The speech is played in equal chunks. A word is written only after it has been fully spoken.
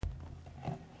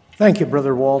Thank you,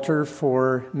 Brother Walter,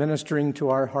 for ministering to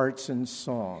our hearts in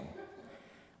song.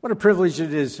 What a privilege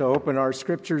it is to open our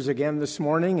scriptures again this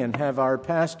morning and have our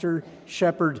pastor,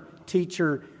 shepherd,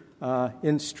 teacher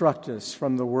instruct us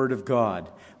from the Word of God.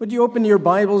 Would you open your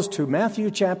Bibles to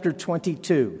Matthew chapter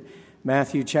 22?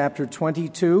 Matthew chapter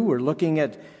 22, we're looking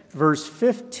at verse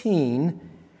 15.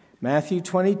 Matthew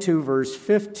 22, verse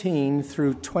 15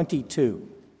 through 22.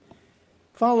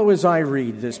 Follow as I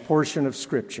read this portion of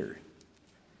Scripture.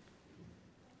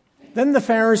 Then the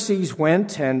Pharisees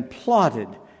went and plotted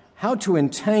how to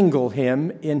entangle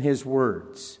him in his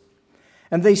words.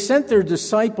 And they sent their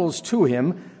disciples to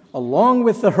him along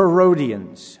with the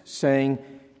Herodians, saying,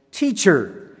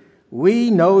 "Teacher, we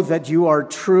know that you are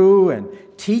true and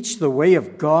teach the way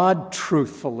of God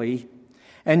truthfully,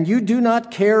 and you do not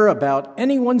care about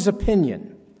anyone's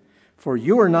opinion, for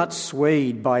you are not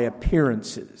swayed by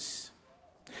appearances.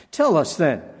 Tell us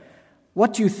then,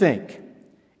 what you think.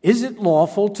 Is it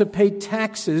lawful to pay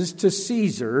taxes to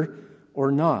Caesar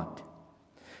or not?"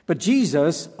 But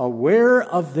Jesus, aware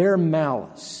of their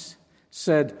malice,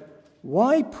 said,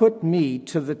 "Why put me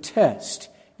to the test,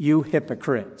 you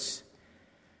hypocrites?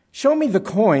 Show me the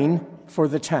coin for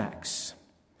the tax."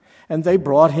 And they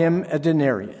brought him a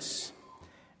denarius.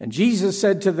 And Jesus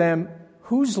said to them,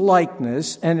 "Whose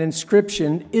likeness and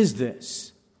inscription is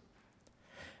this?"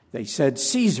 They said,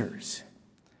 "Caesar's."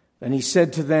 Then he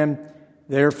said to them,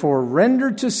 "Therefore render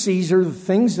to Caesar the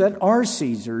things that are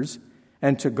Caesar's,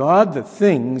 and to God the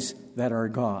things that are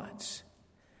God's."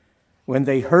 When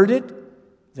they heard it,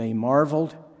 they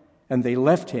marveled, and they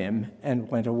left him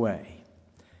and went away.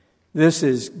 This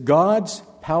is God's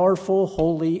powerful,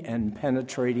 holy, and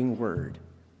penetrating word.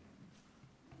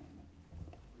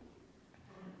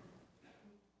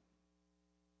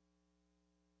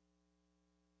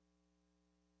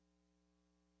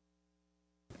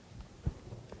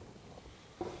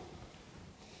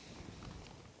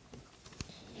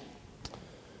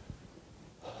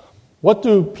 What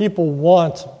do people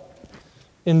want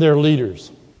in their leaders?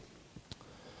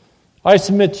 I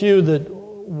submit to you that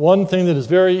one thing that is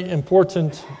very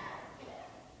important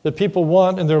that people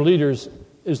want in their leaders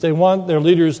is they want their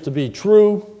leaders to be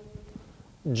true,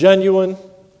 genuine,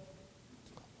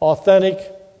 authentic,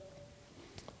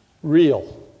 real.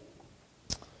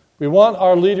 We want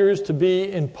our leaders to be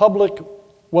in public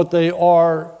what they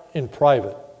are in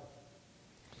private.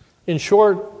 In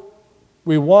short,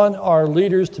 we want our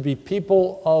leaders to be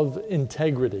people of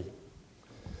integrity.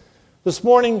 This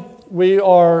morning, we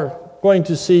are going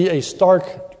to see a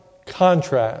stark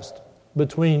contrast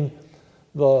between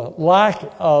the lack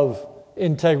of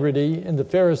integrity in the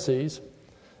Pharisees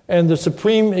and the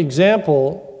supreme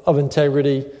example of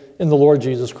integrity in the Lord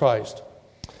Jesus Christ.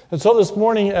 And so this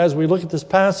morning, as we look at this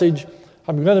passage,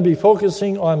 I'm going to be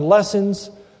focusing on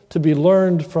lessons to be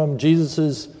learned from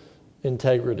Jesus'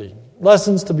 integrity.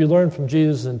 Lessons to be learned from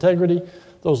Jesus' integrity.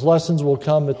 Those lessons will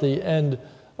come at the end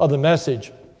of the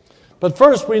message. But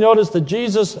first, we notice that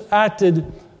Jesus acted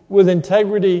with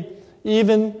integrity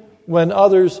even when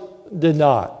others did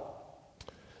not.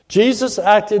 Jesus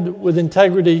acted with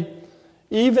integrity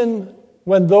even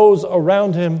when those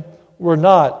around him were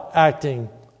not acting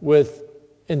with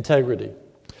integrity.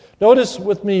 Notice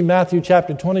with me Matthew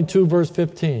chapter 22, verse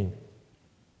 15.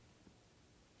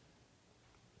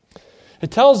 It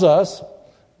tells us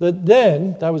that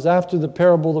then, that was after the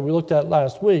parable that we looked at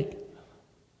last week,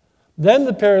 then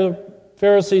the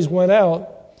Pharisees went out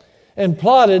and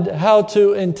plotted how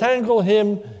to entangle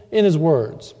him in his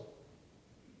words.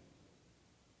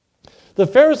 The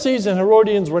Pharisees and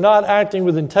Herodians were not acting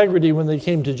with integrity when they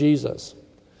came to Jesus.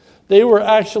 They were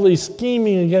actually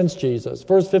scheming against Jesus.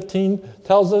 Verse 15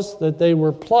 tells us that they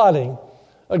were plotting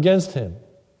against him.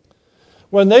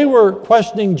 When they were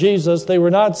questioning Jesus, they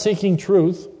were not seeking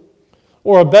truth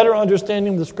or a better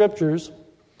understanding of the Scriptures.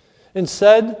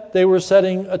 Instead, they were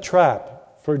setting a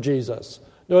trap for Jesus.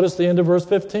 Notice the end of verse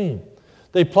 15.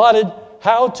 They plotted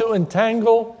how to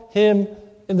entangle him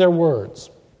in their words,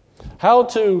 how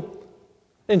to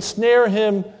ensnare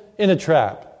him in a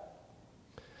trap.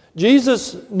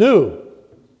 Jesus knew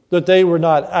that they were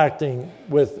not acting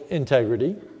with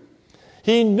integrity.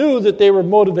 He knew that they were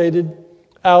motivated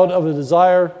out of a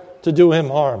desire to do him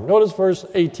harm. Notice verse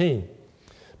 18.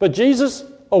 But Jesus,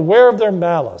 aware of their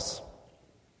malice,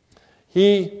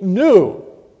 he knew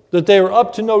that they were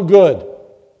up to no good.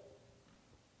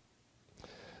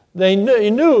 He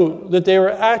knew that they were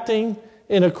acting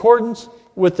in accordance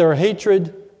with their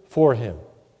hatred for him.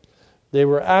 They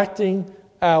were acting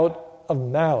out of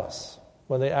malice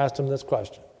when they asked him this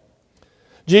question.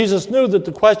 Jesus knew that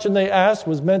the question they asked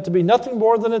was meant to be nothing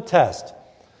more than a test.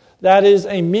 That is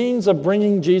a means of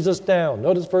bringing Jesus down.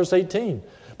 Notice verse 18.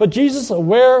 But Jesus,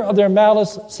 aware of their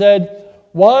malice, said,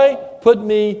 "Why put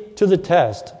me to the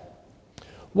test?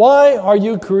 Why are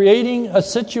you creating a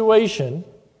situation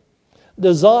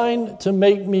designed to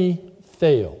make me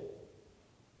fail?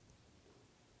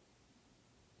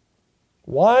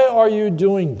 Why are you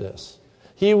doing this?"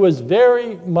 He was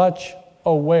very much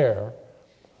aware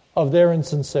of their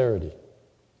insincerity.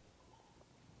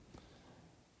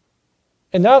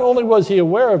 And not only was he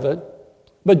aware of it,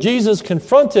 but Jesus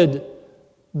confronted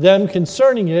them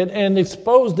concerning it and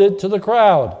exposed it to the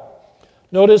crowd.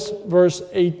 Notice verse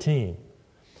 18.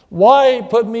 "Why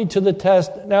put me to the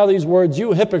test?" Now these words,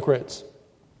 "you hypocrites."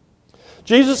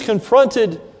 Jesus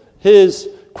confronted his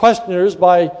questioners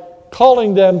by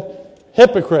calling them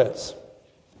hypocrites.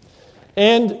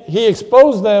 And he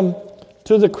exposed them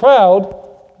to the crowd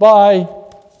by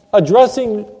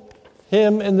addressing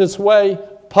him in this way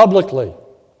publicly.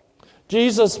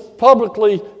 Jesus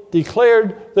publicly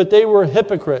declared that they were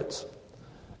hypocrites.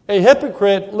 A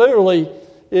hypocrite literally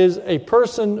is a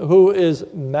person who is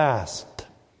masked.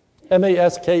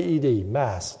 M-A-S-K-E-D,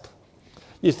 masked.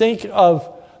 You think of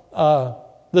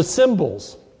the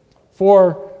symbols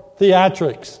for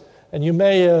theatrics, and you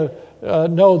may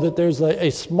know that there's a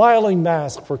smiling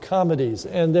mask for comedies,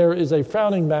 and there is a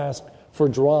frowning mask for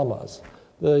dramas,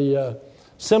 the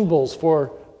symbols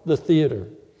for the theater.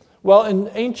 Well, in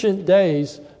ancient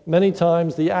days, many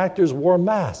times the actors wore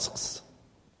masks.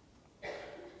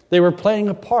 They were playing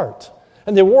a part,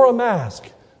 and they wore a mask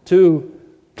to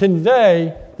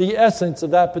convey the essence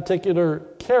of that particular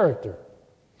character.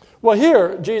 Well,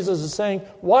 here Jesus is saying,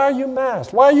 why are you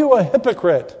masked? Why are you a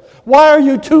hypocrite? Why are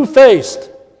you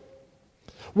two-faced?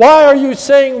 Why are you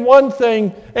saying one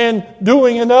thing and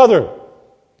doing another?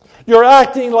 You're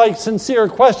acting like sincere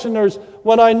questioners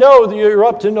when I know that you're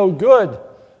up to no good.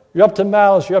 You're up to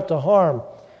malice. You're up to harm.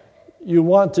 You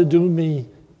want to do me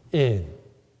in.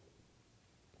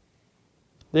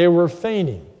 They were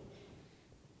feigning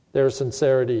their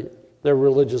sincerity, their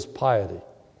religious piety.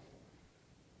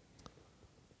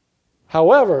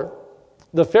 However,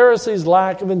 the Pharisees'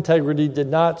 lack of integrity did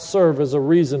not serve as a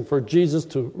reason for Jesus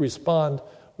to respond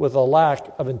with a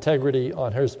lack of integrity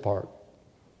on his part.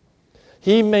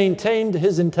 He maintained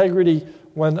his integrity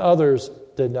when others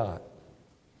did not.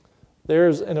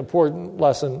 There's an important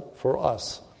lesson for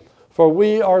us. For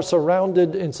we are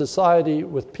surrounded in society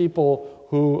with people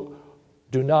who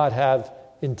do not have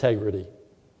integrity.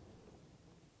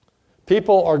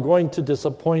 People are going to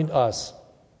disappoint us.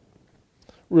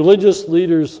 Religious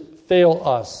leaders fail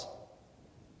us.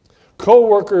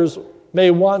 Co-workers may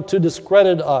want to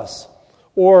discredit us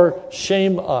or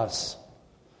shame us.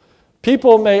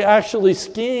 People may actually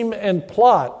scheme and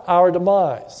plot our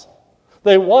demise.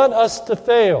 They want us to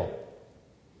fail.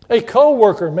 A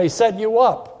co-worker may set you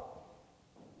up.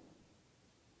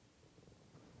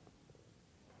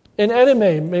 An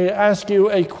enemy may ask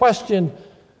you a question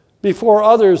before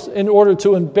others in order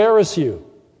to embarrass you,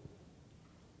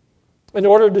 in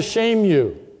order to shame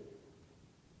you.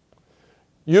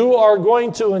 You are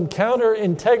going to encounter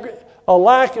a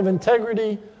lack of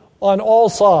integrity on all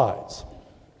sides.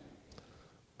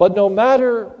 But no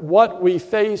matter what we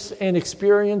face and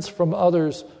experience from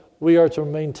others, we are to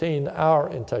maintain our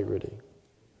integrity.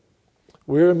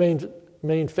 We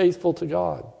remain faithful to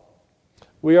God.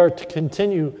 We are to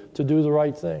continue to do the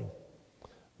right thing.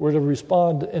 We're to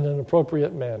respond in an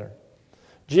appropriate manner.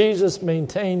 Jesus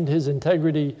maintained his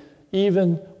integrity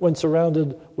even when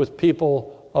surrounded with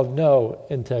people of no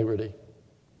integrity.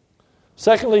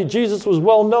 Secondly, Jesus was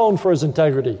well known for his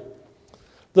integrity.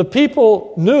 The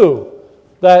people knew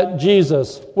that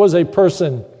Jesus was a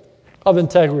person of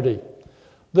integrity.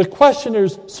 The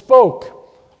questioners spoke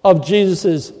of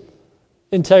Jesus'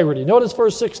 integrity. Notice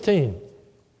verse 16.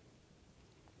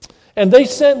 And they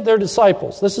sent their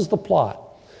disciples. This is the plot.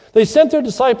 They sent their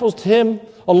disciples to him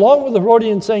along with the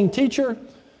Herodians, saying, "Teacher,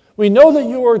 we know that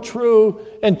you are true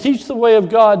and teach the way of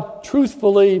God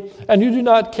truthfully, and you do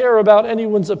not care about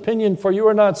anyone's opinion, for you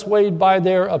are not swayed by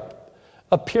their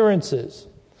appearances."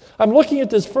 I'm looking at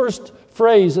this first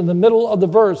phrase in the middle of the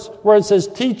verse where it says,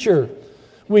 "Teacher,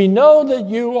 we know that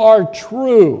you are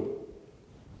true."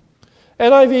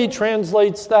 NIV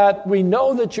translates that, "We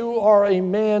know that you are a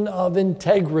man of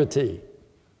integrity."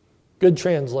 Good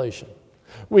translation.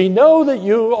 We know that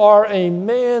you are a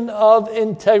man of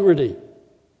integrity.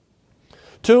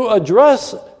 To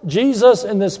address Jesus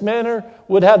in this manner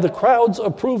would have the crowd's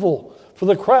approval, for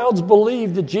the crowds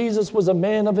believed that Jesus was a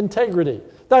man of integrity.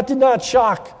 That did not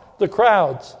shock the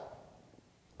crowds.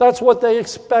 That's what they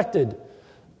expected.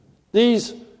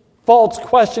 These false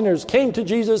questioners came to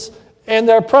Jesus And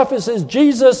their preface is,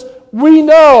 Jesus, we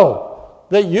know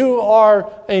that you are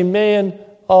a man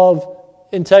of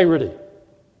integrity.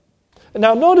 And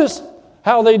now notice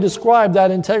how they describe that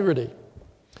integrity.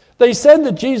 They said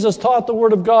that Jesus taught the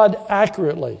Word of God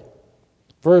accurately.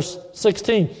 Verse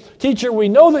 16, Teacher, we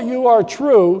know that you are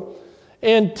true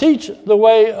and teach the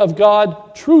way of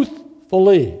God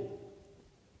truthfully.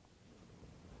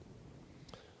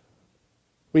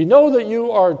 We know that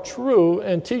you are true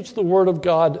and teach the Word of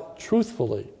God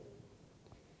truthfully.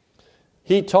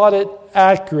 He taught it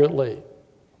accurately.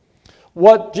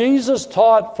 What Jesus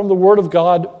taught from the Word of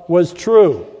God was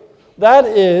true. That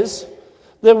is,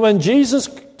 that when Jesus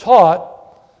taught,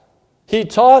 he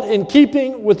taught in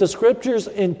keeping with the Scripture's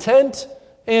intent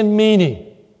and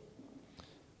meaning.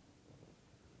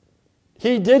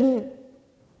 He didn't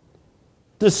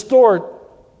distort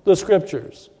the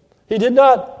Scriptures. He did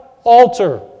not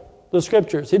alter the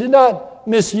Scriptures. He did not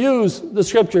misuse the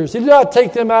Scriptures. He did not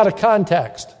take them out of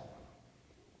context.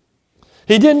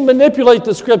 He didn't manipulate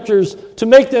the Scriptures to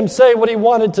make them say what he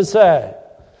wanted to say.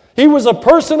 He was a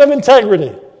person of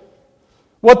integrity.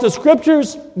 What the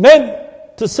Scriptures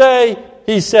meant to say,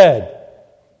 he said.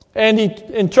 And he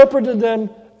interpreted them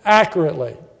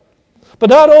accurately. But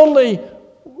not only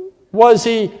was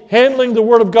he handling the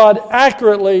Word of God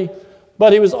accurately,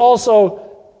 but he was also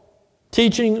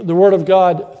teaching the Word of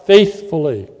God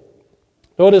faithfully.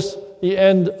 Notice the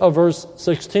end of verse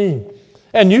 16.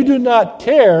 And you do not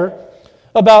care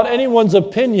about anyone's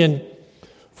opinion,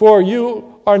 for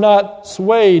you are not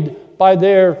swayed by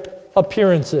their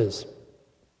appearances.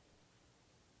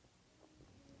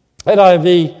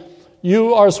 NIV,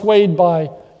 you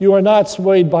are not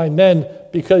swayed by men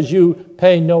because you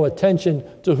pay no attention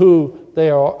to who they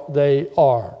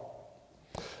are.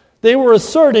 They were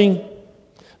asserting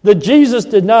that Jesus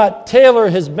did not tailor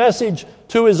his message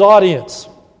to his audience,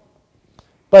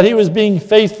 but he was being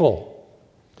faithful.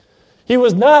 He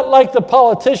was not like the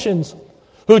politicians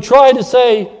who try to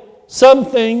say some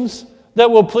things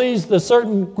that will please the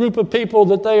certain group of people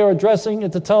that they are addressing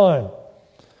at the time,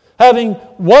 having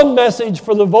one message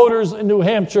for the voters in New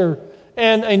Hampshire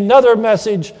and another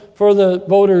message for the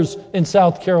voters in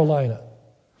South Carolina.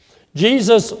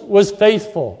 Jesus was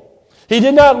faithful. He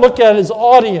did not look at his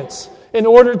audience in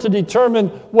order to determine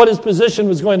what his position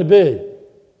was going to be.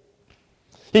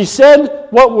 He said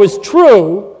what was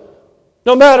true,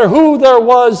 no matter who there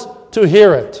was to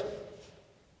hear it.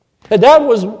 And that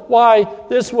was why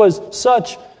this was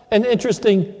such an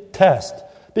interesting test.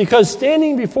 Because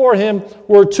standing before him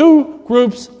were two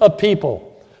groups of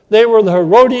people. They were the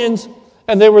Herodians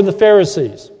and they were the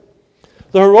Pharisees.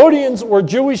 The Herodians were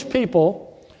Jewish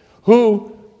people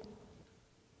who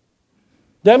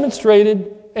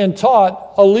demonstrated and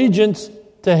taught allegiance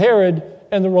to Herod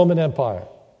and the Roman Empire.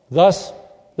 Thus,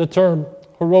 the term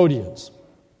Herodians.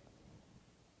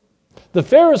 The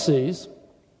Pharisees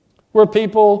were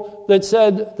people that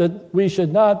said that we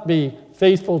should not be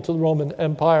faithful to the Roman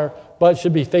Empire, but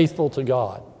should be faithful to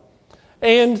God.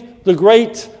 And the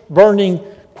great burning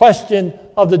question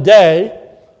of the day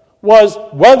was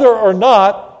whether or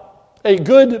not a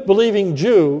good believing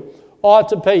Jew ought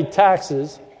to pay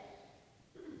taxes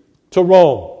to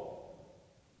Rome.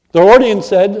 The Herodians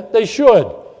said they should.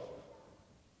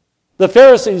 The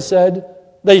Pharisees said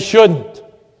they shouldn't.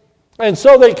 And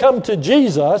so they come to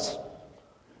Jesus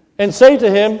and say to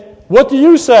him, "What do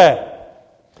you say?"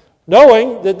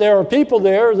 Knowing that there are people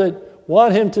there that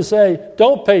want him to say,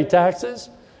 "Don't pay taxes,"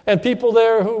 and people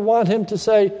there who want him to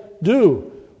say,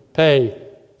 "Do pay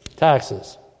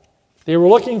taxes." They were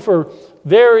looking for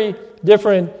very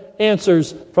different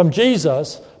answers from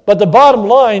Jesus, but the bottom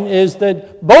line is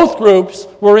that both groups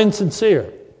were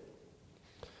insincere.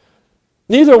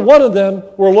 Neither one of them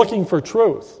were looking for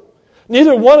truth.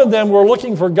 Neither one of them were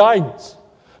looking for guidance.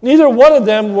 Neither one of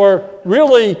them were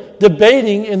really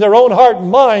debating in their own heart and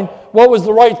mind what was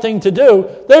the right thing to do.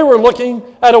 They were looking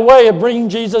at a way of bringing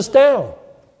Jesus down.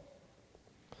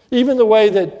 Even the way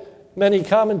that many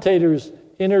commentators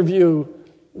interview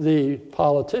the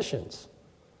politicians,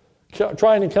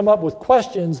 trying to come up with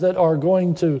questions that are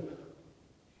going to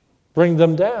bring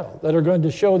them down, that are going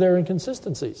to show their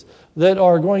inconsistencies, that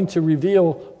are going to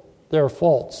reveal their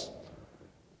faults.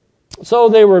 So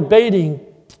they were baiting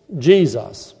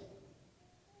Jesus.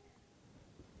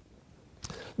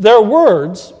 Their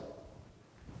words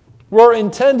were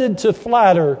intended to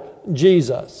flatter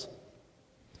Jesus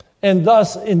and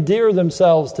thus endear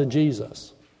themselves to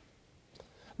Jesus.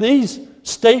 These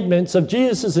statements of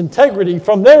Jesus' integrity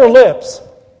from their lips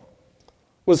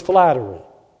was flattery.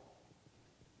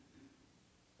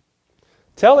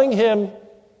 Telling him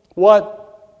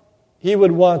what he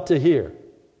would want to hear.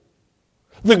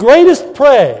 The greatest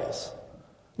praise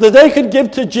that they could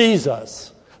give to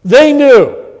Jesus, they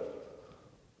knew,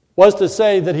 was to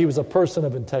say that he was a person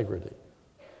of integrity.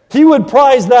 He would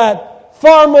prize that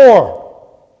far more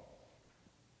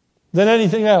than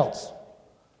anything else.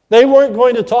 They weren't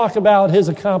going to talk about his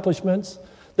accomplishments.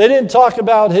 They didn't talk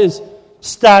about his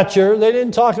stature. They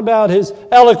didn't talk about his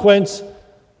eloquence.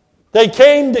 They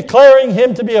came declaring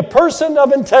him to be a person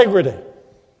of integrity.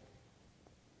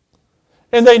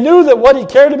 And they knew that what he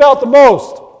cared about the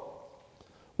most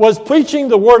was preaching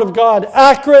the Word of God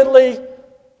accurately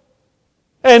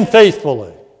and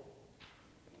faithfully.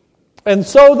 And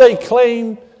so they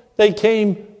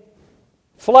came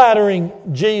flattering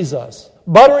Jesus,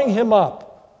 buttering him up,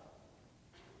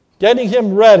 getting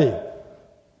him ready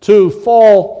to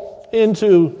fall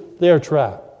into their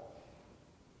trap.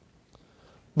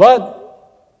 But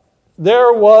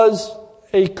there was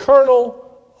a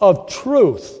kernel of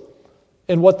truth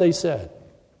in what they said.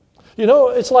 You know,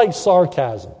 it's like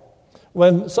sarcasm.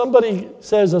 When somebody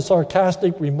says a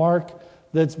sarcastic remark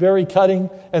that's very cutting,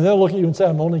 and they'll look at you and say,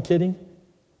 I'm only kidding.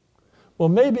 Well,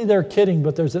 maybe they're kidding,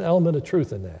 but there's an element of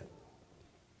truth in that.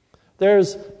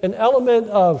 There's an element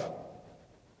of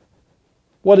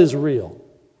what is real.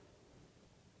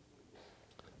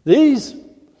 These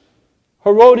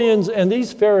Herodians and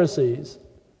these Pharisees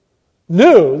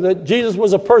knew that Jesus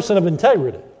was a person of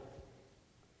integrity.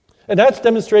 And that's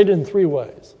demonstrated in three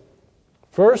ways.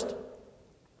 First,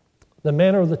 the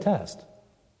manner of the test.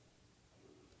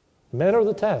 The manner of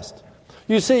the test.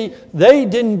 You see, they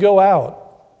didn't go out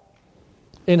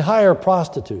and hire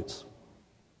prostitutes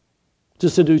to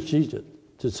seduce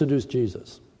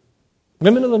Jesus.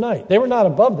 Women of the night. They were not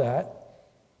above that.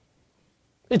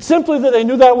 It's simply that they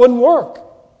knew that wouldn't work.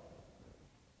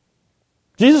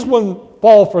 Jesus wouldn't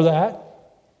fall for that.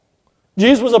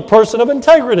 Jesus was a person of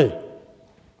integrity.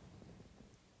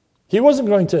 He wasn't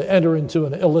going to enter into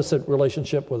an illicit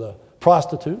relationship with a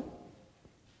prostitute.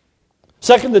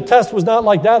 Second, the test was not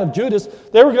like that of Judas.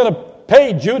 They were going to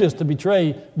pay Judas to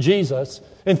betray Jesus.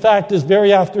 In fact, this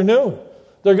very afternoon,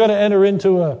 they're going to enter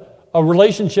into a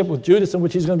relationship with Judas in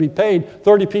which he's going to be paid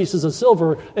 30 pieces of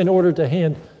silver in order to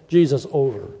hand Jesus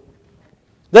over.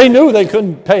 They knew they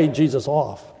couldn't pay Jesus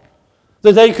off,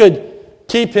 that they could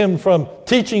keep him from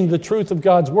teaching the truth of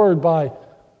God's word by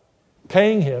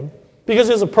paying him, because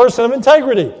he's a person of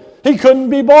integrity. He couldn't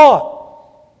be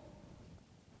bought.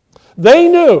 They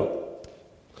knew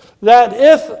that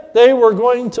if they were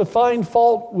going to find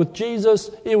fault with Jesus,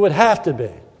 it would have to be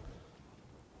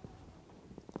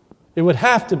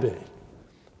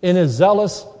in his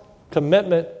zealous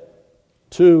commitment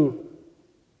to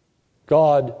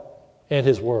God and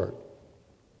his word.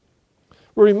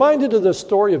 We're reminded of the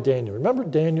story of Daniel. Remember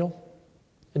Daniel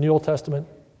in the Old Testament?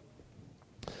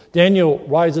 Daniel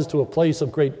rises to a place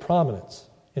of great prominence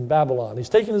in Babylon. He's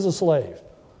taken as a slave,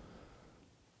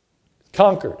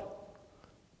 conquered,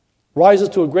 rises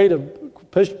to a great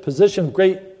position of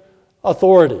great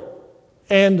authority.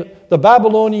 And the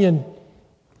Babylonian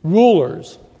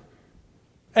rulers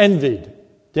envied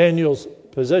Daniel's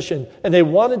position, and they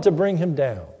wanted to bring him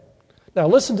down. Now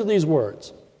listen to these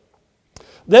words.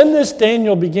 Then this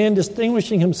Daniel began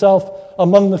distinguishing himself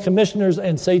among the commissioners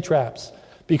and satraps,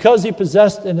 because he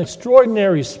possessed an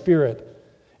extraordinary spirit,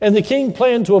 and the king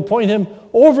planned to appoint him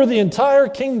over the entire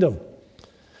kingdom.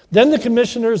 Then the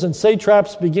commissioners and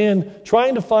satraps began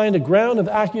trying to find a ground of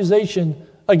accusation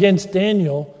against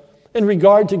Daniel in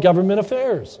regard to government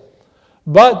affairs.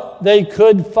 But they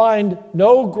could find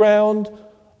no ground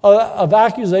of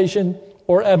accusation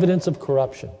or evidence of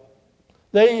corruption.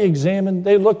 They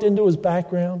looked into his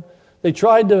background. They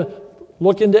tried to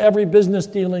look into every business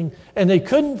dealing, and they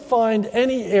couldn't find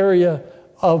any area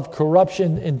of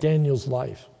corruption in Daniel's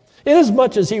life.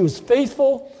 Inasmuch as he was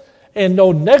faithful and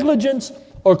no negligence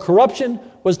or corruption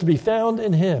was to be found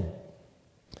in him.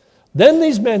 Then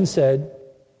these men said,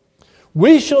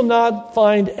 "We shall not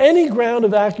find any ground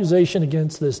of accusation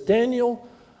against this Daniel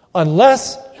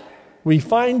unless we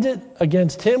find it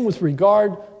against him with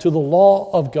regard to the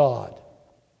law of God."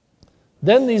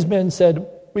 Then these men said,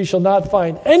 "We shall not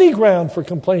find any ground for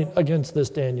complaint against this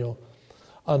Daniel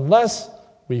unless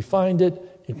we find it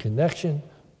in connection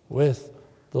with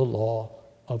the law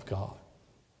of God."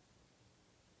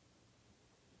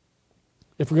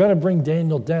 If we're going to bring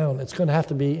Daniel down, it's going to have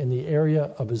to be in the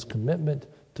area of his commitment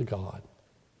to God.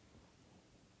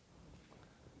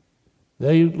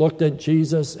 They looked at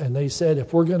Jesus and they said,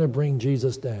 if we're going to bring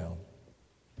Jesus down,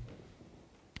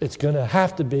 it's going to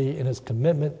have to be in his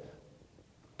commitment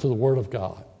to the Word of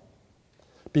God.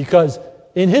 Because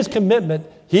in his commitment,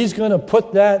 he's going to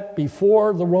put that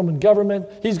before the Roman government.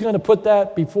 He's going to put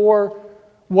that before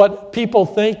what people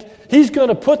think. He's going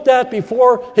to put that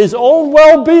before his own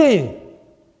well-being.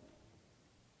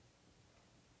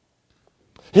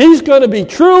 He's going to be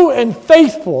true and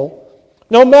faithful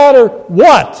no matter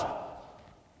what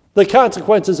the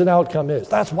consequences and outcome is.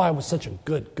 That's why it was such a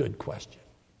good question.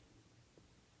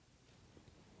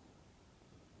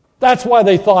 That's why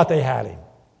they thought they had him.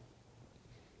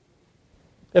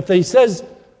 If he says,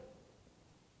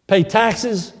 pay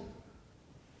taxes,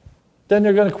 then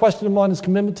they're going to question him on his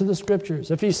commitment to the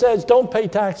Scriptures. If he says, don't pay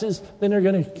taxes, then they're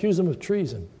going to accuse him of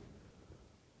treason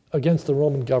against the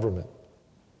Roman government.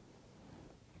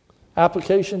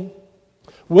 Application.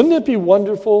 Wouldn't it be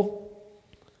wonderful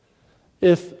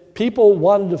if people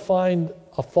wanted to find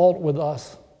a fault with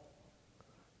us,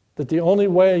 that the only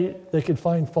way they could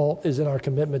find fault is in our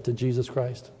commitment to Jesus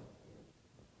Christ?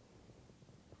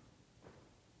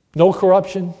 No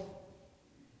corruption.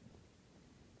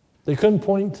 They couldn't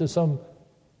point to some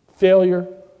failure,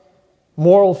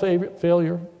 moral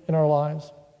failure in our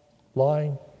lives,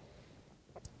 lying,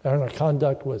 and our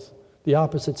conduct with the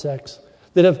opposite sex.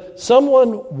 That if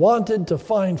someone wanted to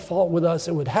find fault with us,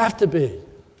 it would have to be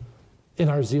in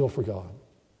our zeal for God.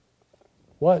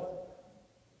 What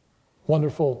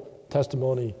wonderful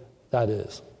testimony that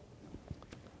is.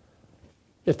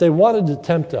 If they wanted to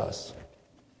tempt us,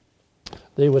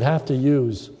 they would have to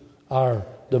use our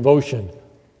devotion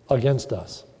against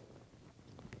us.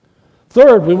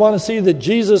 Third, we want to see that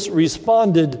Jesus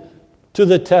responded to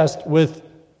the test with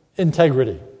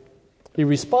integrity. He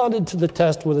responded to the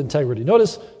test with integrity.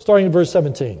 Notice, starting in verse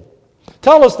 17.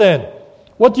 Tell us then,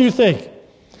 what do you think?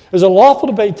 Is it lawful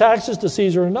to pay taxes to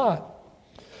Caesar or not?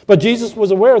 But Jesus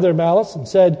was aware of their malice and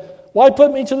said, why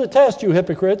put me to the test, you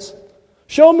hypocrites?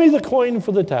 Show me the coin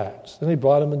for the tax. And they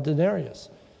brought him a denarius.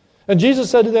 And Jesus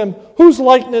said to them, whose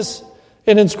likeness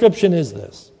and inscription is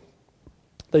this?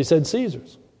 They said,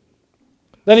 Caesar's.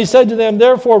 Then he said to them,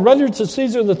 therefore render to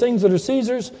Caesar the things that are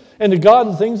Caesar's, and to God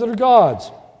the things that are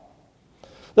God's.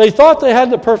 They thought they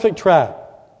had the perfect trap.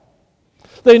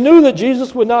 They knew that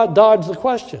Jesus would not dodge the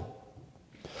question.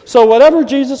 So whatever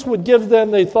Jesus would give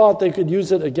them, they thought they could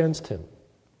use it against him.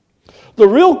 The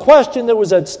real question that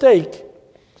was at stake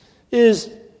is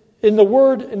in the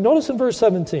word, and notice in verse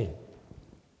 17.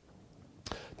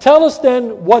 Tell us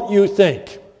then what you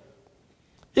think.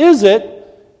 Is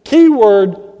it,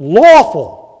 keyword,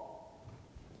 lawful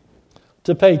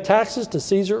to pay taxes to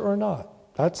Caesar or not?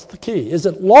 That's the key. Is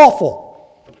it lawful?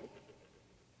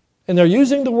 And they're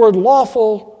using the word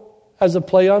lawful as a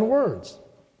play on words.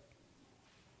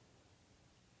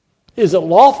 Is it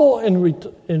lawful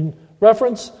in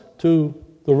reference to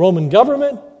the Roman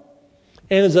government?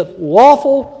 And is it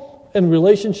lawful in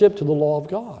relationship to the law of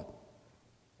God?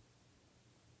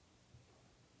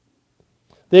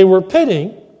 They were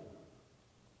pitting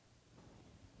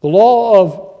the law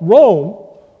of Rome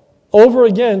over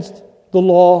against the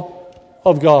law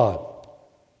of God.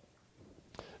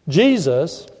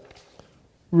 Jesus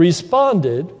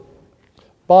responded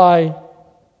by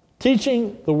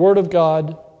teaching the Word of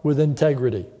God with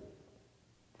integrity.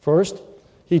 First,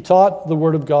 he taught the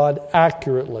Word of God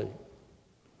accurately.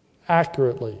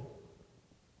 Accurately.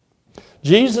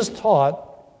 Jesus taught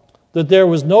that there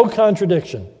was no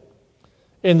contradiction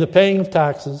in the paying of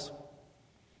taxes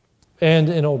and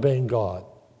in obeying God.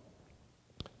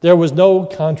 There was no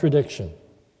contradiction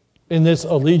in this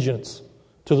allegiance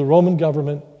to the Roman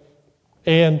government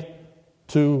and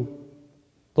to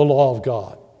the law of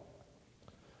God.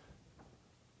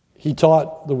 He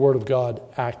taught the Word of God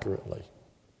accurately.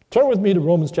 Turn with me to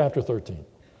Romans chapter 13.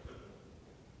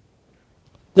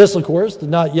 This, of course, did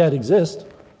not yet exist.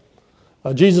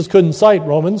 Jesus couldn't cite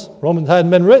Romans. Romans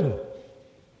hadn't been written.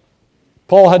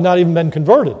 Paul had not even been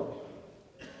converted.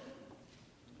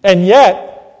 And yet,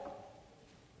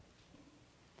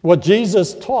 what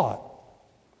Jesus taught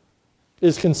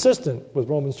is consistent with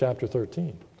Romans chapter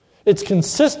 13. It's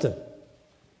consistent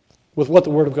with what the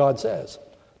Word of God says.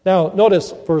 Now,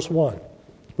 notice verse 1.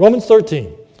 Romans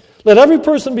 13. Let every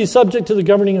person be subject to the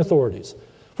governing authorities.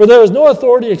 For there is no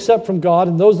authority except from God,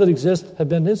 and those that exist have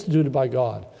been instituted by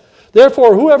God.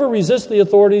 Therefore, whoever resists the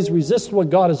authorities resists what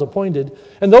God has appointed,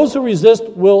 and those who resist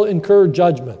will incur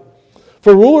judgment.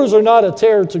 For rulers are not a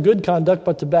terror to good conduct,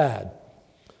 but to bad.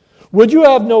 Would you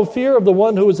have no fear of the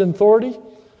one who is in authority?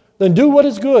 Then do what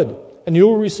is good, and you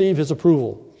will receive his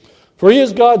approval. For he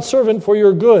is God's servant for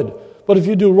your good. But if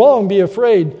you do wrong, be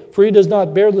afraid, for he does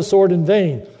not bear the sword in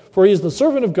vain. For he is the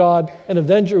servant of God, an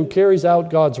avenger who carries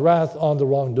out God's wrath on the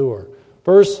wrongdoer.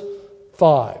 Verse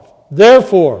 5.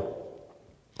 Therefore,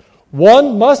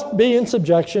 one must be in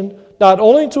subjection, not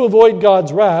only to avoid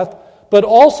God's wrath, but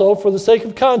also for the sake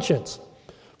of conscience.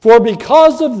 For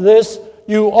because of this,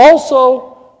 you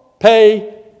also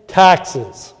pay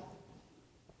taxes.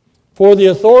 For the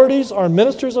authorities are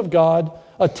ministers of God,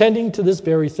 attending to this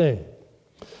very thing.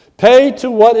 Pay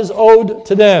to what is owed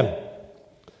to them.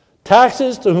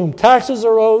 Taxes to whom taxes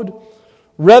are owed.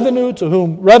 Revenue to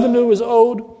whom revenue is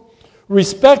owed.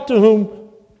 Respect to whom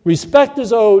respect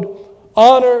is owed.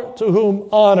 Honor to whom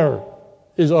honor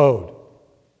is owed.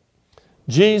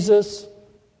 Jesus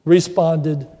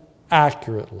responded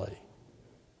accurately.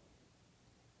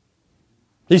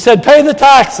 He said, pay the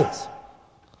taxes.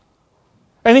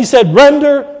 And he said,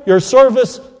 render your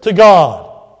service to God.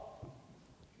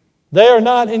 They are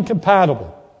not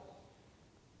incompatible.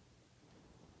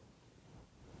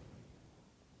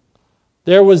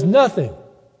 There was nothing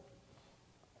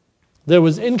that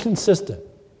was inconsistent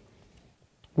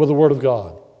with the Word of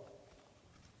God.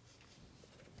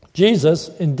 Jesus,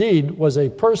 indeed, was a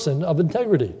person of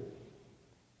integrity.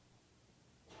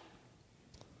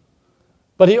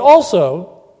 But he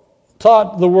also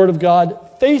taught the Word of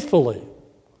God faithfully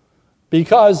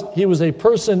because he was a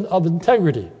person of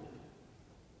integrity.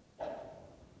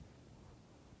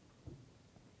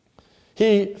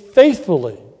 He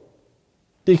faithfully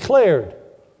declared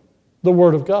the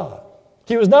Word of God.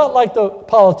 He was not like the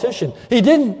politician. He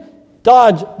didn't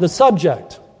dodge the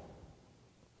subject.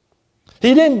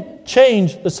 He didn't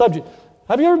change the subject.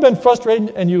 Have you ever been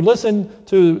frustrated and you listen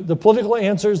to the political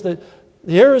answers that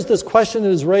here is this question that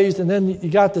is raised and then you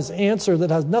got this answer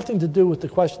that has nothing to do with the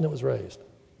question that was raised?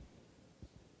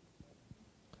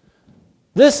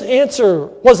 This answer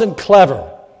wasn't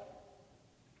clever.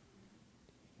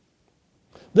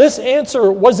 This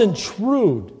answer wasn't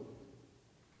shrewd.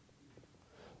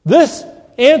 This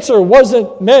answer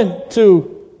wasn't meant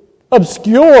to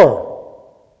obscure.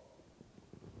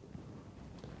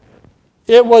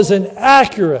 It was an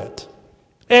accurate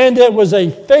and it was a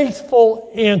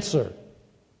faithful answer.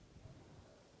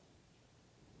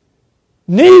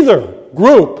 Neither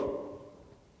group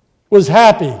was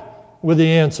happy with the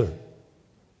answer.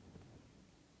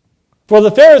 For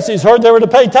the Pharisees heard they were to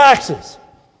pay taxes.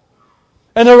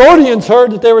 And the Herodians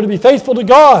heard that they were to be faithful to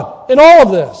God in all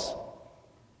of this.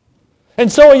 And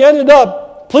so he ended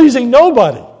up pleasing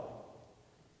nobody.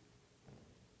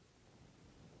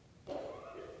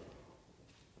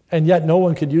 And yet no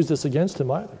one could use this against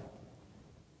him either.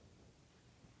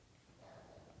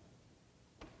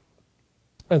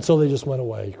 And so they just went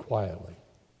away quietly,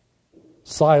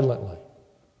 silently.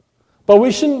 But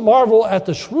we shouldn't marvel at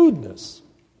the shrewdness,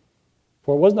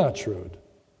 for it was not shrewd,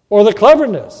 or the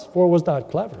cleverness, for it was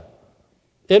not clever.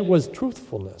 It was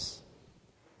truthfulness.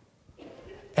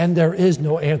 And there is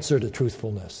no answer to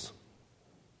truthfulness.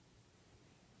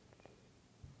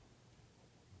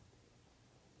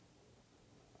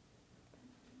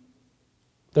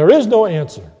 There is no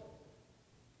answer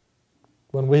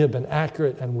when we have been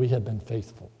accurate and we have been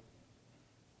faithful.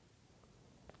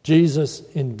 Jesus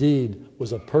indeed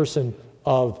was a person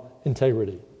of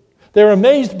integrity. They were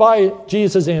amazed by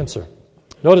Jesus' answer.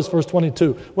 Notice verse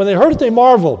 22. When they heard it, they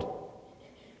marveled.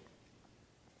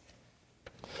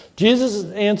 Jesus'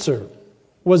 answer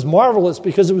was marvelous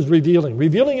because it was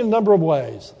revealing in a number of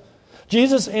ways.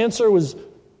 Jesus' answer was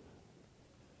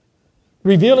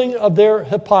revealing of their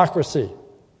hypocrisy.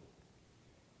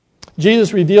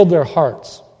 Jesus revealed their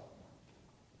hearts.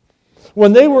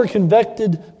 When they were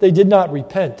convicted, they did not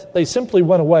repent. They simply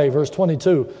went away, verse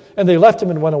 22, and they left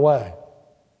him and went away.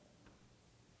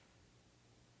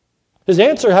 His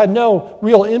answer had no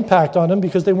real impact on them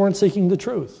because they weren't seeking the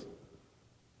truth.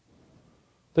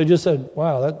 They just said,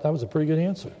 wow, that was a pretty good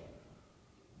answer.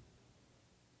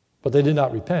 But they did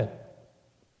not repent.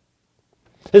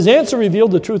 His answer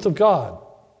revealed the truth of God.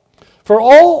 For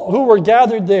all who were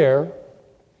gathered there,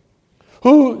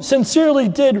 who sincerely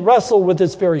did wrestle with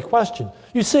this very question.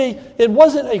 You see, it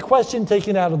wasn't a question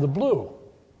taken out of the blue.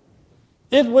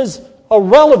 It was a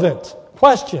relevant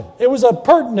question. It was a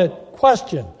pertinent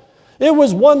question. It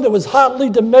was one that was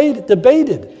hotly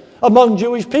debated among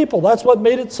Jewish people. That's what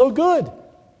made it so good.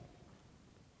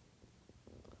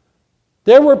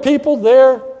 There were people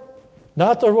there,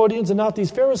 not the Herodians and not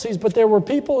these Pharisees, but there were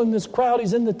people in this crowd,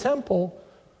 he's in the temple,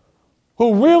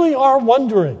 who really are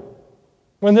wondering,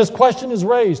 when this question is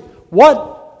raised,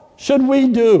 what should we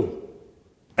do?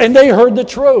 And they heard the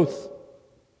truth.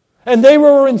 And they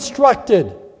were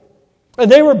instructed.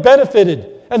 And they were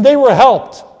benefited. And they were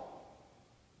helped.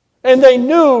 And they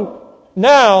knew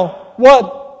now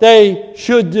what they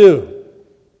should do.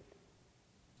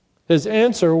 His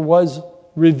answer was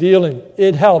revealing.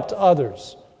 It helped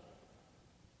others.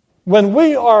 When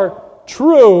we are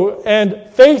true and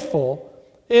faithful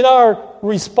in our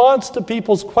response to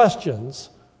people's questions,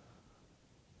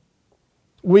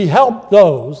 We help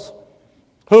those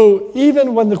who,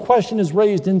 even when the question is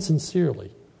raised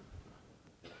insincerely,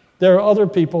 there are other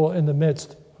people in the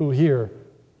midst who hear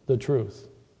the truth.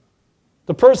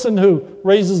 The person who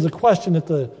raises the question at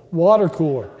the water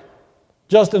cooler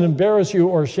just to embarrass you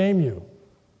or shame you.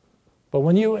 But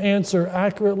when you answer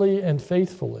accurately and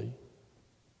faithfully,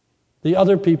 the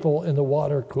other people in the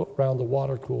around the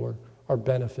water cooler are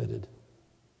benefited.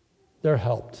 They're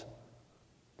helped.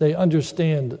 They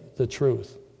understand the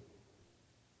truth.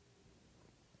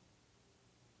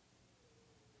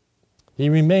 He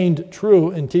remained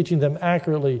true in teaching them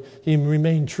accurately. He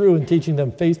remained true in teaching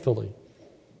them faithfully.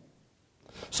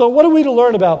 So what are we to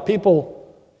learn about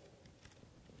people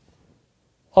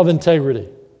of integrity?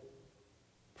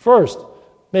 First,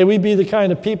 may we be the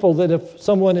kind of people that if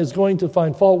someone is going to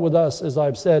find fault with us, as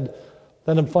I've said,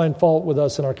 let him find fault with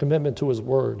us in our commitment to His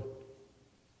Word.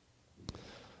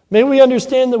 May we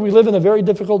understand that we live in a very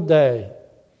difficult day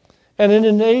and in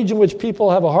an age in which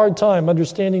people have a hard time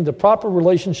understanding the proper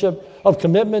relationship of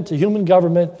commitment to human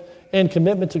government and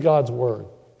commitment to God's Word.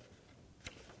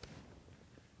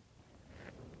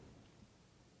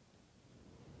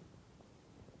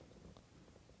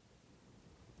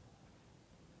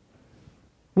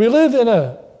 We live in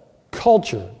a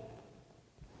culture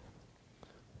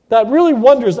that really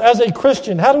wonders, as a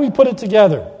Christian, how do we put it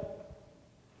together?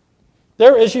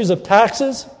 There are issues of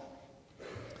taxes.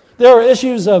 There are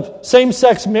issues of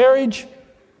same-sex marriage.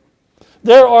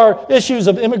 There are issues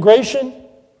of immigration.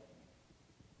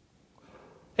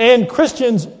 And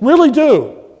Christians really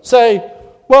do say,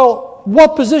 well,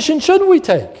 what position should we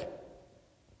take?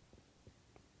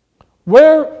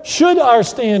 Where should our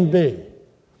stand be?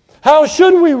 How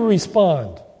should we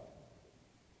respond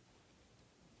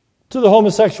to the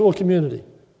homosexual community?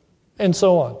 And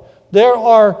so on. There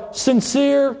are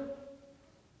sincere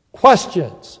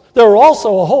questions. There are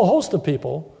also a whole host of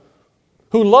people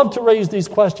who love to raise these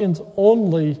questions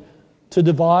only to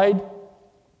divide,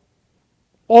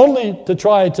 only to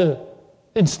try to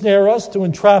ensnare us, to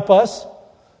entrap us,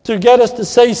 to get us to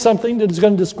say something that is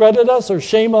going to discredit us or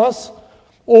shame us,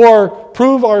 or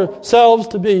prove ourselves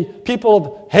to be people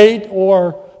of hate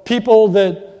or people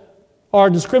that are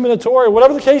discriminatory,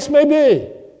 whatever the case may be.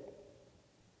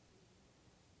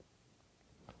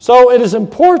 So it is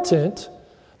important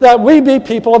that we be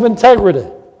people of integrity,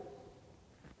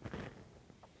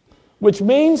 which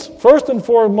means, first and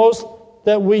foremost,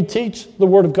 that we teach the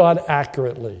Word of God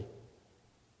accurately.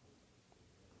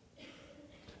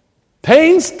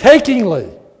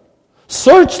 Painstakingly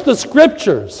search the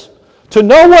Scriptures to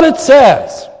know what it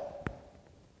says.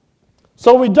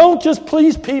 So we don't just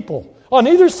please people on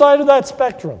either side of that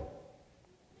spectrum.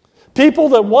 People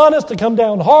that want us to come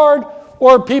down hard,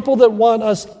 or people that want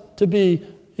us to be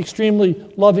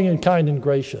extremely loving and kind and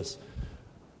gracious.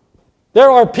 There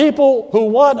are people who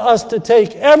want us to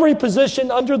take every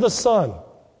position under the sun.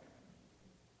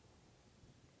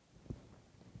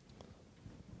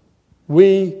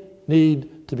 We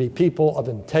need to be people of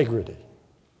integrity.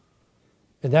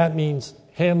 And that means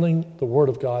handling the Word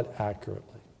of God accurately.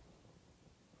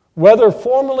 Whether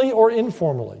formally or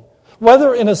informally.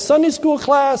 Whether in a Sunday school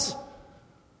class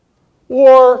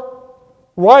or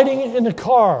riding in a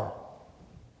car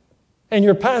and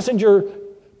your passenger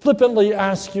flippantly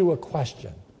asks you a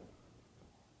question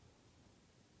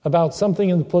about something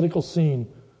in the political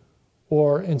scene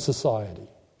or in society.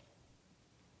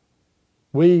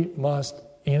 We must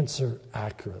answer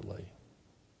accurately.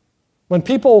 When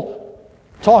people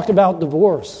talk about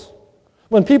divorce,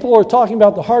 when people are talking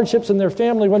about the hardships in their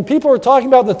family, when people are talking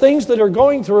about the things that are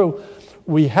going through,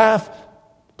 we have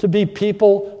to be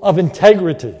people of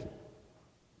integrity,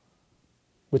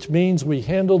 which means we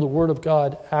handle the Word of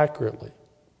God accurately.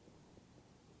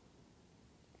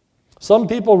 Some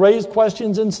people raise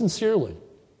questions insincerely,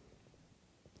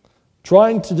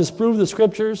 trying to disprove the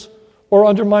Scriptures or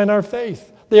undermine our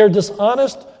faith. They are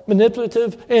dishonest,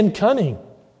 manipulative, and cunning.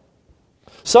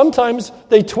 Sometimes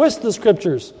they twist the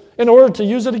Scriptures in order to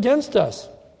use it against us.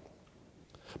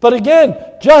 But again,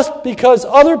 just because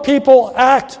other people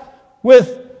act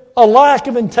with a lack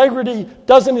of integrity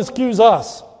doesn't excuse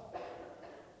us.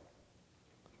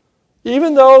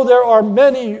 Even though there are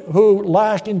many who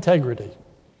lack integrity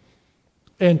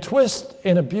and twist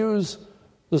and abuse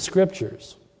the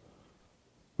Scriptures,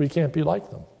 we can't be like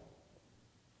them.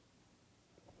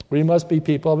 We must be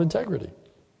people of integrity.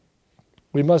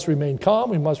 We must remain calm,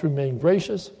 we must remain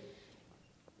gracious,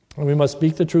 and we must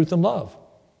speak the truth in love.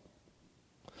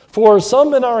 For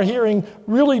some in our hearing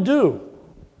really do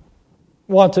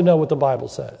want to know what the Bible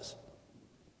says.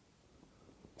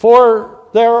 For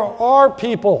there are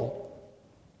people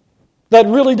that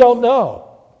really don't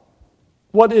know.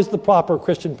 what is the proper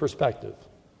Christian perspective.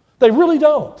 They really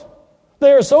don't.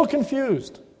 They are so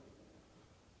confused.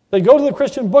 They go to the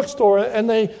Christian bookstore and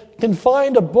they can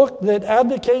find a book that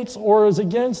advocates or is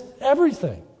against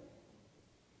everything.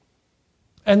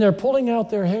 And they're pulling out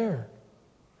their hair.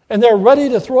 And they're ready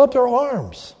to throw up their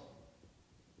arms.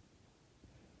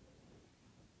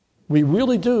 We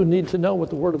really do need to know what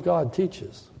the Word of God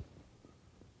teaches.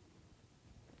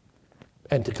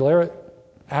 And declare it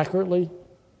accurately,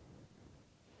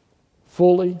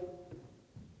 fully,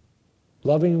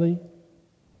 lovingly,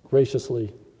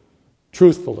 graciously,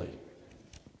 truthfully.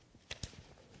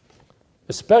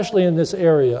 Especially in this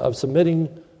area of submitting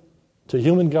to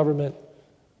human government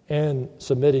and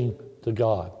submitting to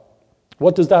God.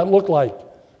 What does that look like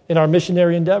in our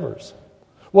missionary endeavors?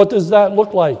 What does that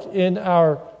look like in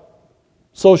our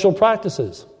social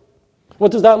practices?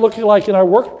 What does that look like in our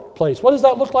workplace? What does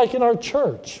that look like in our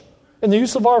church, in the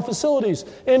use of our facilities,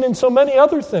 and in so many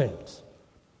other things?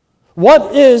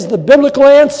 What is the biblical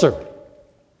answer?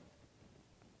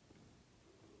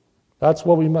 That's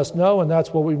what we must know, and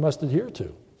that's what we must adhere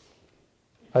to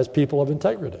as people of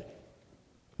integrity.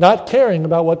 Not caring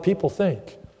about what people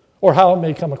think or how it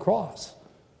may come across,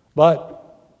 but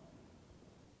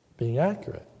being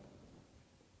accurate,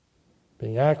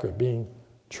 being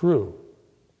true.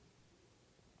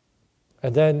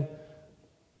 And then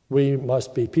we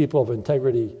must be people of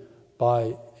integrity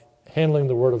by handling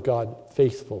the Word of God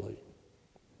faithfully.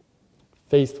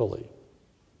 Faithfully.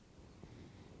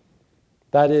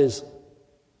 That is,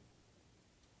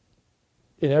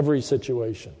 in every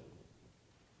situation,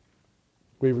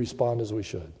 we respond as we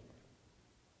should.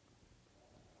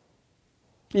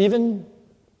 Even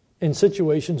in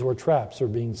situations where traps are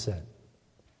being set.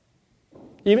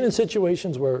 Even in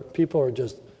situations where people are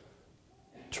just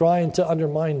trying to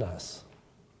undermine us,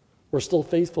 we're still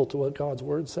faithful to what God's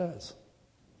Word says.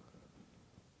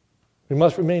 We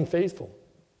must remain faithful.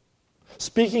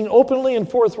 Speaking openly and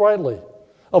forthrightly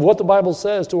of what the Bible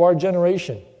says to our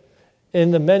generation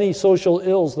in the many social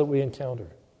ills that we encounter.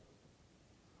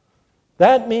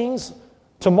 That means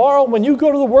tomorrow when you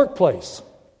go to the workplace,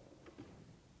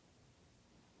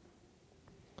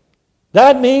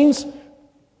 that means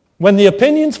when the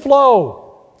opinions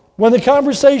flow, when the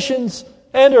conversations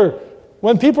enter,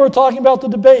 when people are talking about the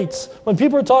debates, when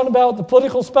people are talking about the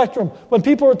political spectrum, when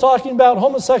people are talking about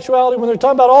homosexuality, when they're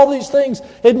talking about all these things,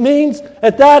 it means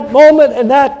at that moment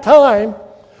and that time,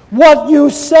 what you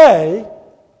say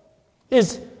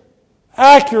is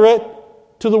accurate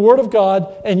to the Word of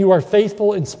God and you are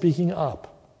faithful in speaking up.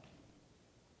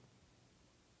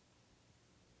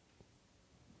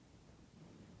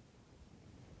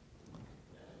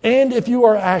 And if you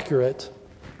are accurate,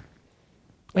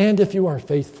 and if you are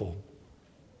faithful,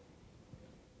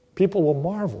 people will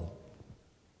marvel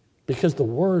because the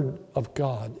Word of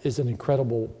God is an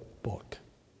incredible book.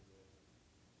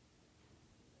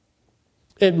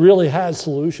 It really has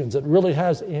solutions. It really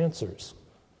has answers.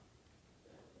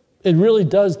 It really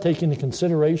does take into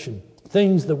consideration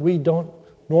things that we don't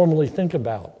normally think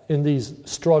about in these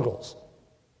struggles.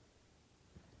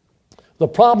 The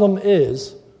problem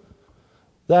is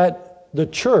that the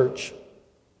church,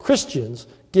 Christians,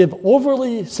 give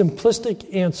overly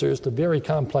simplistic answers to very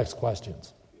complex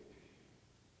questions.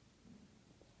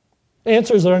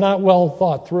 Answers that are not well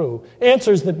thought through.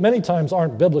 Answers that many times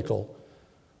aren't biblical,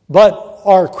 but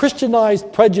are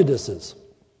Christianized prejudices.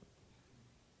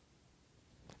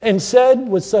 And said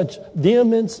with such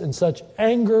vehemence and such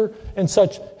anger and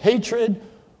such hatred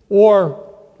or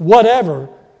whatever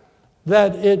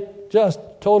that it just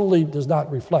totally does not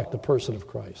reflect the person of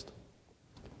Christ.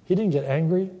 He didn't get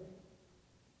angry.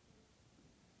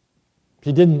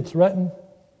 He didn't threaten.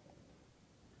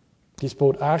 He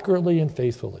spoke accurately and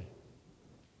faithfully.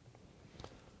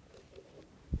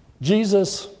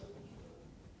 Jesus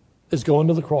is going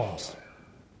to the cross.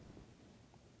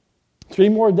 3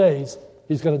 more days,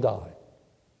 he's going to die.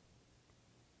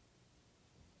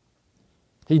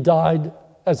 He died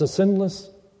as a sinless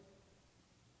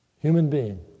human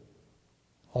being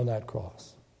on that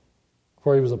cross,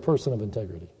 for he was a person of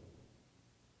integrity.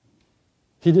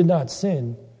 He did not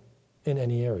sin in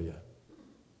any area,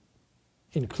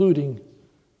 including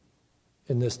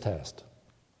in this test.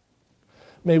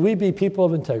 May we be people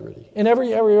of integrity in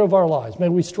every area of our lives. May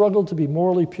we struggle to be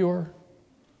morally pure.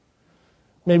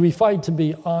 May we fight to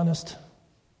be honest.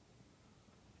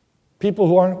 People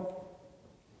who aren't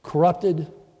corrupted.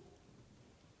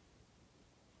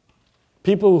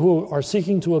 People who are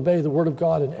seeking to obey the Word of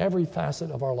God in every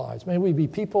facet of our lives. May we be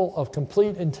people of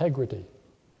complete integrity.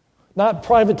 Not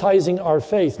privatizing our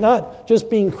faith. Not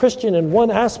just being Christian in one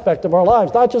aspect of our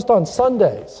lives. Not just on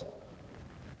Sundays.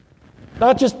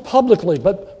 not just publicly,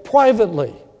 but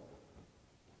privately,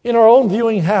 in our own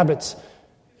viewing habits,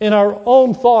 in our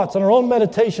own thoughts, in our own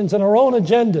meditations, in our own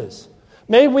agendas.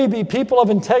 May we be people of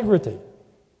integrity.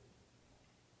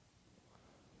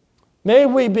 May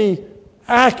we be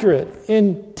accurate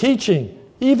in teaching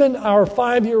even our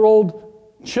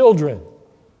 5-year-old children,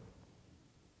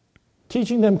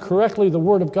 teaching them correctly the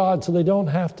Word of God so they don't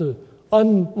have to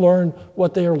unlearn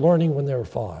what they are learning when they're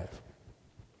 5.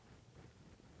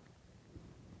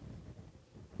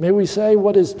 May we say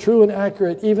what is true and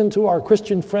accurate even to our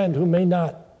Christian friend who may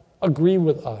not agree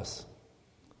with us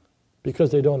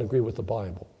because they don't agree with the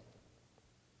Bible.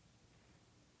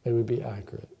 May we be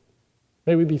accurate.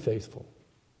 May we be faithful.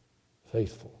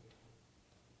 Faithful.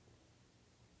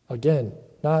 Again,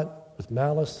 not with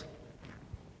malice,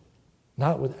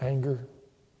 not with anger,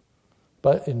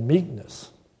 but in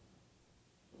meekness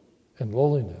and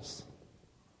lowliness.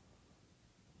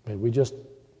 May we just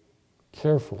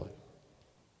carefully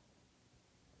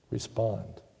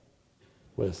respond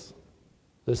with,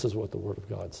 this is what the Word of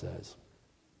God says.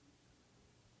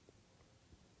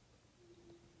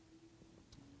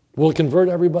 Will it convert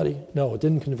everybody? No, it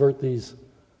didn't convert these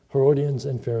Herodians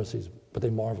and Pharisees, but they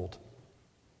marveled.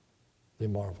 They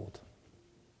marveled.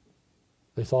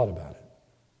 They thought about it.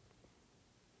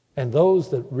 And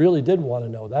those that really did want to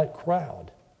know, that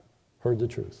crowd, heard the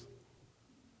truth.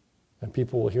 And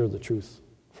people will hear the truth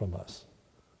from us.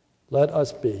 Let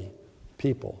us be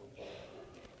people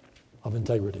of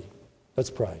integrity.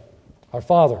 Let's pray. Our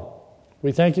Father,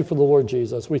 we thank you for the Lord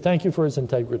Jesus. We thank you for his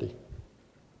integrity.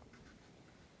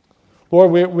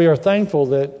 Lord, we are thankful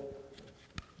that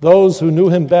those who knew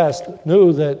him best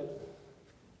knew that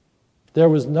there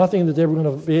was nothing that they were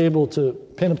going to be able to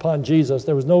pin upon Jesus.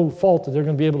 There was no fault that they're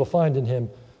going to be able to find in him,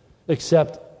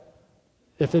 except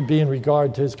if it be in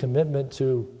regard to his commitment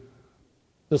to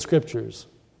the Scriptures,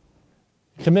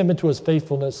 commitment to his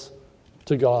faithfulness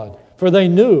to God. For they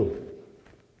knew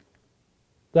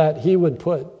that he would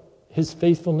put his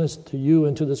faithfulness to you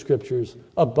and to the Scriptures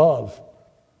above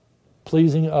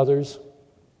pleasing others,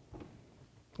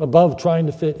 above trying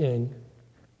to fit in,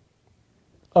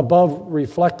 above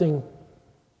reflecting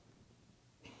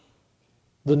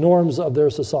the norms of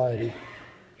their society,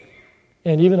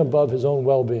 and even above his own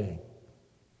well-being.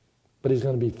 But he's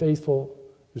going to be faithful,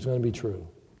 he's going to be true.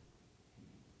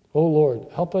 Oh Lord,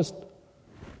 help us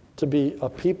to be a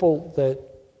people that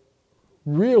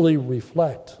really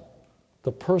reflect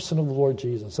the person of the Lord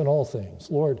Jesus in all things.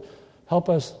 Lord, help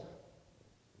us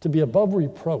to be above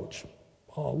reproach.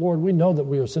 Oh, Lord, we know that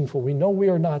we are sinful. We know we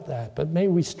are not that, but may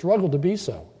we struggle to be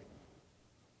so.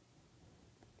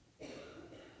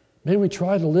 May we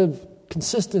try to live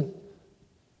consistent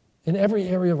in every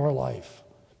area of our life.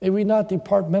 May we not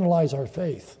departmentalize our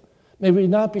faith. May we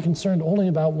not be concerned only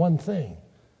about one thing.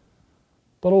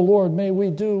 But, oh Lord, may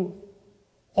we do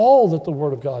all that the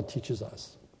Word of God teaches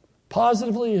us,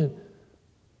 positively in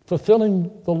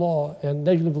fulfilling the law and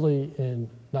negatively in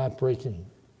not breaking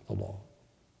the law.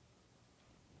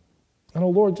 And, oh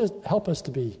Lord, just help us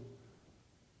to be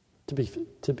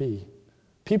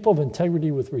people of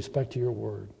integrity with respect to your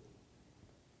Word,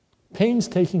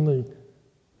 painstakingly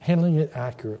handling it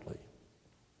accurately,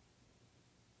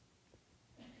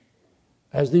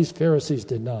 as these Pharisees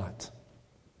did not,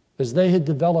 as they had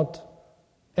developed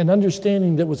an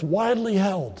understanding that was widely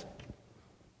held.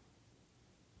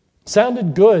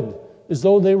 Sounded good, as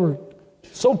though they were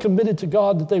so committed to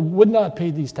God that they would not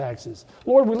pay these taxes.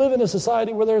 Lord, we live in a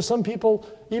society where there are some people,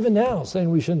 even now, saying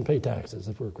we shouldn't pay taxes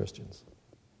if we're Christians.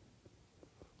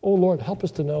 Oh Lord, help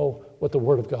us to know what the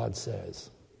Word of God says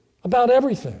about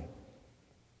everything.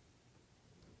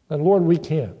 And Lord, we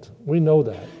can't. We know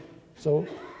that. So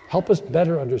help us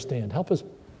better understand. Help us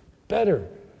better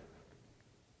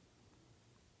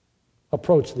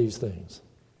approach these things.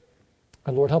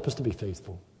 And Lord, help us to be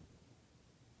faithful.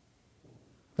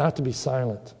 Not to be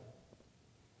silent.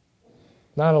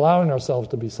 Not allowing ourselves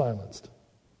to be silenced.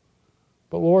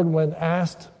 But Lord, when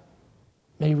asked,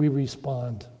 may we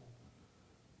respond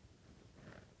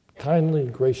kindly,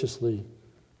 graciously,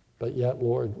 but yet,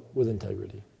 Lord, with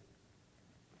integrity.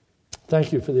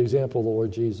 Thank you for the example of the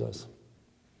Lord Jesus.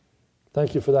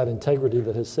 Thank you for that integrity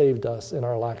that has saved us in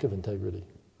our lack of integrity.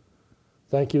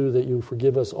 Thank you that you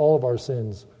forgive us all of our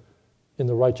sins in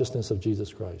the righteousness of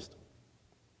Jesus Christ.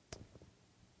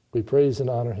 We praise and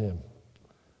honor him.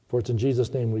 For it's in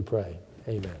Jesus' name we pray.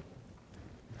 Amen.